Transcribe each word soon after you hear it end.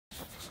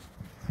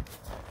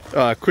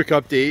Quick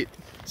update,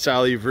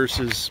 Sally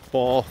versus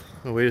Ball.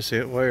 Oh, wait a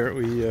second, why aren't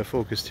we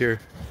focused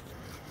here?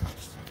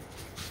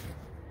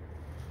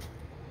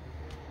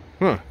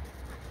 Huh.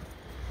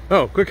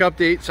 Oh, quick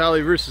update,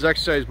 Sally versus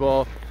Exercise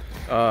Ball.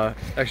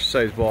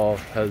 Exercise Ball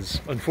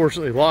has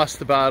unfortunately lost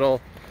the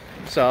battle.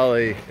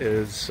 Sally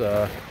is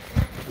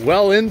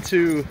well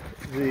into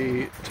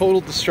the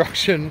total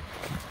destruction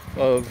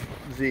of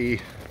the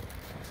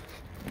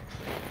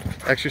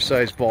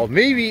Exercise Ball.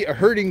 Maybe a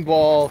hurting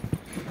ball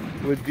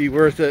would be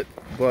worth it,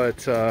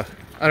 but I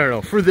don't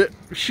know, for the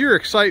sheer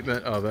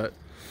excitement of it,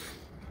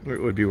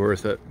 it would be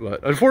worth it.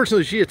 But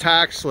unfortunately she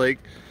attacks like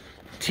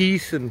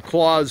teeth and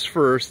claws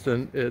first,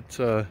 and it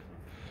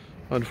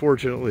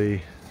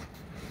unfortunately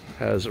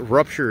has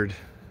ruptured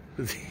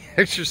the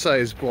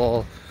Exercise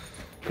Ball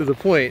to the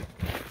point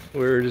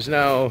where it is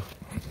now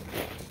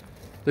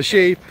the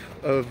shape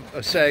of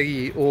a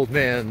saggy old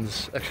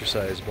man's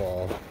Exercise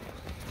Ball.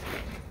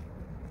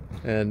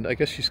 And I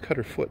guess she's cut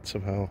her foot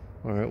somehow.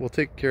 All right, we'll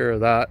take care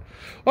of that.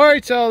 All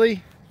right,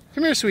 Sally,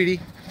 come here,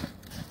 sweetie.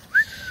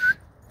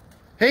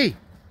 Hey.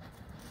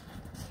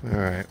 All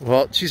right,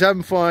 well, she's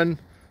having fun.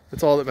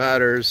 That's all that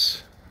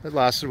matters. It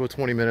lasted about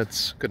 20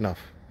 minutes. Good enough.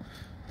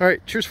 All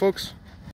right, cheers, folks.